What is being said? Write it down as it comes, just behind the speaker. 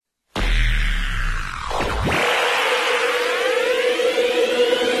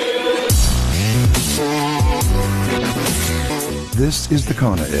This is the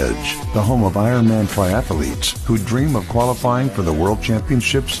Kona Edge, the home of Ironman triathletes who dream of qualifying for the World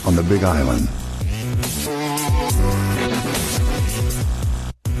Championships on the Big Island.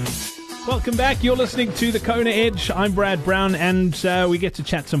 Welcome back. You're listening to the Kona Edge. I'm Brad Brown, and we get to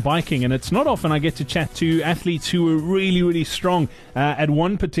chat some biking. And it's not often I get to chat to athletes who are really, really strong at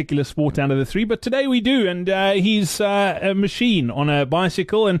one particular sport out of the three. But today we do, and he's a machine on a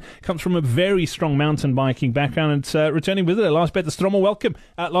bicycle and comes from a very strong mountain biking background. And it's returning visitor, Lars Petter Stromer. Welcome.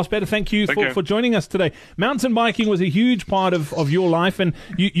 Lars Petter, thank you for joining us today. Mountain biking was a huge part of your life, and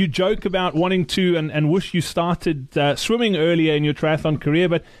you joke about wanting to and wish you started swimming earlier in your triathlon career,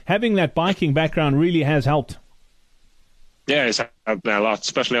 but having that biking background really has helped. Yeah, it's helped me a lot,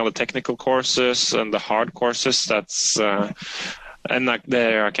 especially on the technical courses and the hard courses. That's and like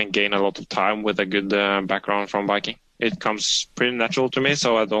there I can gain a lot of time with a good background from biking. It comes pretty natural to me,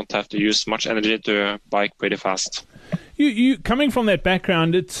 so I don't have to use much energy to bike pretty fast. You coming from that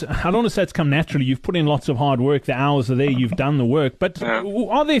background, I don't want to say it's come naturally. You've put in lots of hard work. The hours are there. You've done the work. But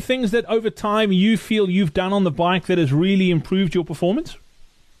are there things that over time you feel you've done on the bike that has really improved your performance?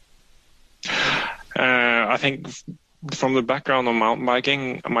 I think from the background of mountain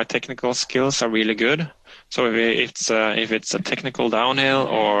biking, my technical skills are really good. So if it's a technical downhill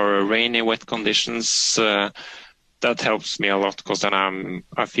or rainy, wet conditions, that helps me a lot, because then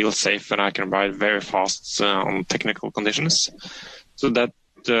I feel safe and I can ride very fast on technical conditions. So that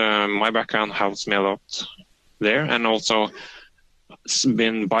my background helps me a lot there. And also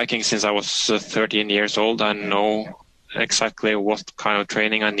been biking since I was 13 years old. I know exactly what kind of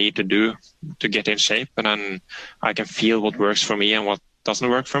training I need to do to get in shape, and then I can feel what works for me and what doesn't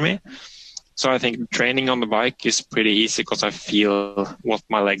work for me. So I think training on the bike is pretty easy because I feel what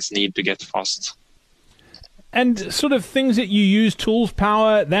my legs need to get fast. And sort of things that you use, tools,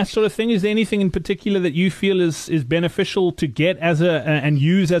 power, that sort of thing, is there anything in particular that you feel is beneficial to get and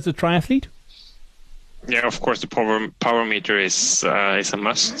use as a triathlete? Yeah, of course, the power meter is a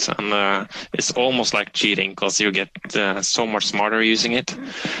must, and it's almost like cheating because you get so much smarter using it,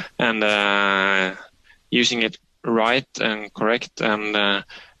 and using it right and correct, and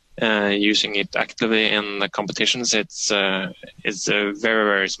using it actively in the competitions. It's very,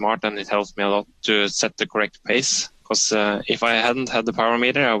 very smart, and it helps me a lot to set the correct pace. Because if I hadn't had the power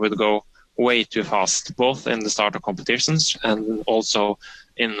meter, I would go way too fast, both in the start of competitions and also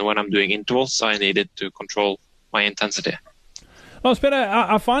when I'm doing intervals. I needed to control my intensity. Well, it's better.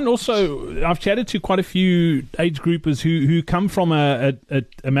 I find also I've chatted to quite a few age groupers who come from a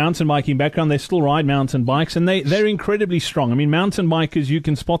mountain biking background. They still ride mountain bikes, and they're incredibly strong. I mean, mountain bikers, you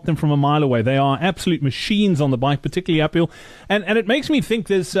can spot them from a mile away. They are absolute machines on the bike, particularly uphill. And it makes me think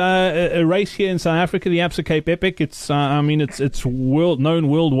there's a race here in South Africa, the Absa Cape Epic. It's known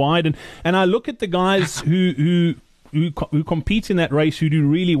worldwide, and I look at the guys who compete in that race, who do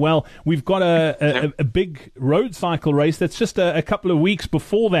really well. We've got a big road cycle race that's just a couple of weeks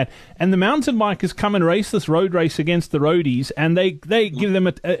before that, and the mountain bikers come and race this road race against the roadies, and they give them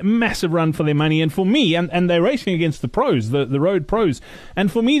a massive run for their money. And for me, and they're racing against the pros, the road pros,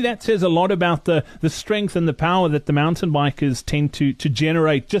 and for me that says a lot about the strength and the power that the mountain bikers tend to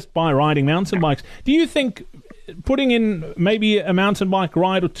generate just by riding mountain bikes. Do you think putting in maybe a mountain bike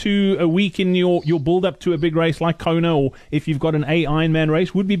ride or two a week in your build up to a big race like Kona, or if you've got an Ironman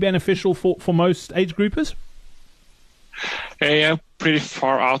race, would be beneficial for most age groupers? Yeah, pretty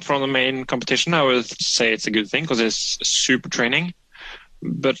far out from the main competition, I would say it's a good thing because it's super training.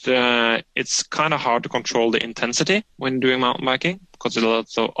 But it's kind of hard to control the intensity when doing mountain biking because it's a lot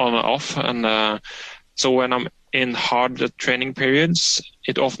of on and off. And so when I'm in hard training periods,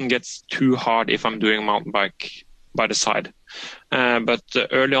 it often gets too hard if I'm doing mountain bike by the side. But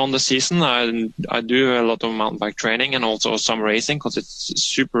early on the season, I do a lot of mountain bike training and also some racing because it's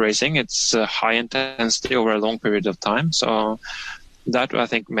super racing. It's high intensity over a long period of time. So that I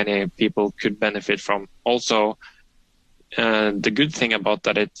think many people could benefit from. Also, the good thing about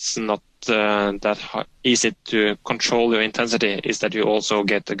that it's not that easy to control your intensity is that you also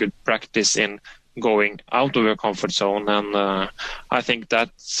get a good practice in going out of your comfort zone, and I think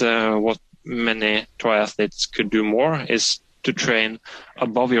that's what many triathletes could do more, is to train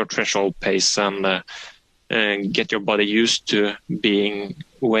above your threshold pace and get your body used to being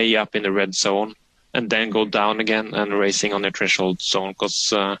way up in the red zone and then go down again and racing on the threshold zone,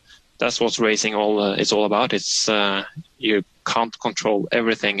 because that's what racing is all about. It's you can't control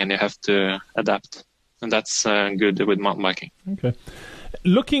everything and you have to adapt, and that's good with mountain biking. Okay.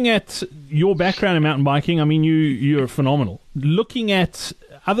 Looking at your background in mountain biking, I mean, you're phenomenal. Looking at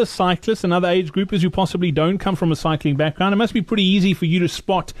other cyclists and other age groupers who possibly don't come from a cycling background? It must be pretty easy for you to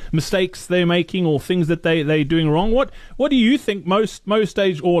spot mistakes they're making or things that they're doing wrong. What do you think most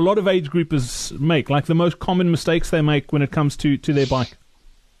age or a lot of age groupers make, like the most common mistakes they make when it comes to their bike?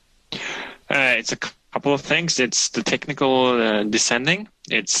 It's a couple of things. It's the technical descending.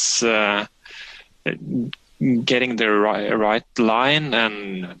 It's getting the right line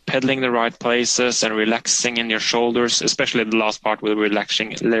and pedaling the right places and relaxing in your shoulders, especially the last part with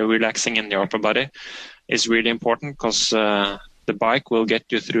relaxing in your upper body is really important, because the bike will get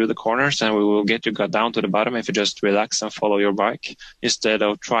you through the corners and we will get you down to the bottom if you just relax and follow your bike instead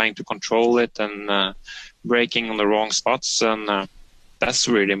of trying to control it and braking on the wrong spots. And that's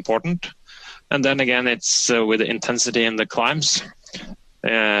really important. And then again, it's with the intensity in the climbs.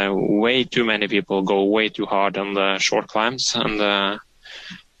 Way too many people go way too hard on the short climbs, and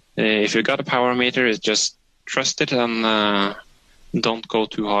if you got a power meter, it's just trust it and don't go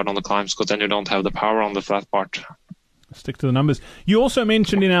too hard on the climbs, because then you don't have the power on the flat part. Stick to the numbers. You also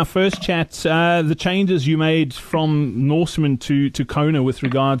mentioned in our first chat the changes you made from Norseman to Kona with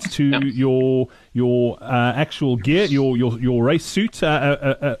regards to your actual gear, your race suit,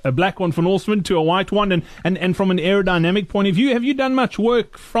 a black one for Norseman to a white one, and from an aerodynamic point of view, have you done much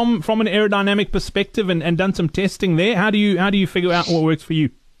work from an aerodynamic perspective and done some testing there? How do you figure out what works for you?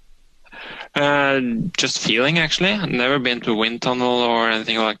 Just feeling, actually. I've never been to a wind tunnel or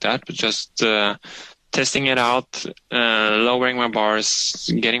anything like that, but just testing it out, lowering my bars,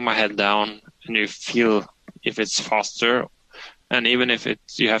 getting my head down, and you feel if it's faster, and even if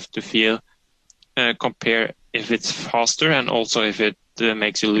you have to feel compare if it's faster, and also if it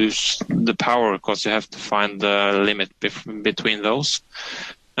makes you lose the power, because you have to find the limit between those.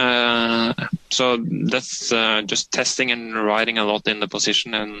 So that's just testing and riding a lot in the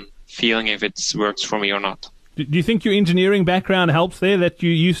position and feeling if it works for me or not. Do you think your engineering background helps there, that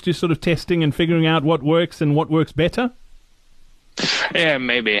you're used to sort of testing and figuring out what works and what works better? Yeah,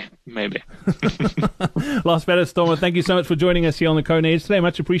 maybe. Lars Stormer, thank you so much for joining us here on the Kona Edge today.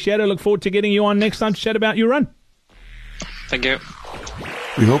 Much appreciated. I look forward to getting you on next time to chat about your run. Thank you.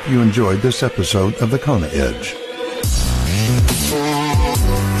 We hope you enjoyed this episode of the Kona Edge.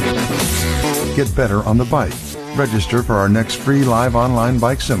 Get better on the bike. Register for our next free live online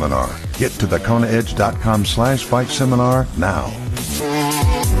bike seminar. Get to thekonaedge.com/bike seminar now.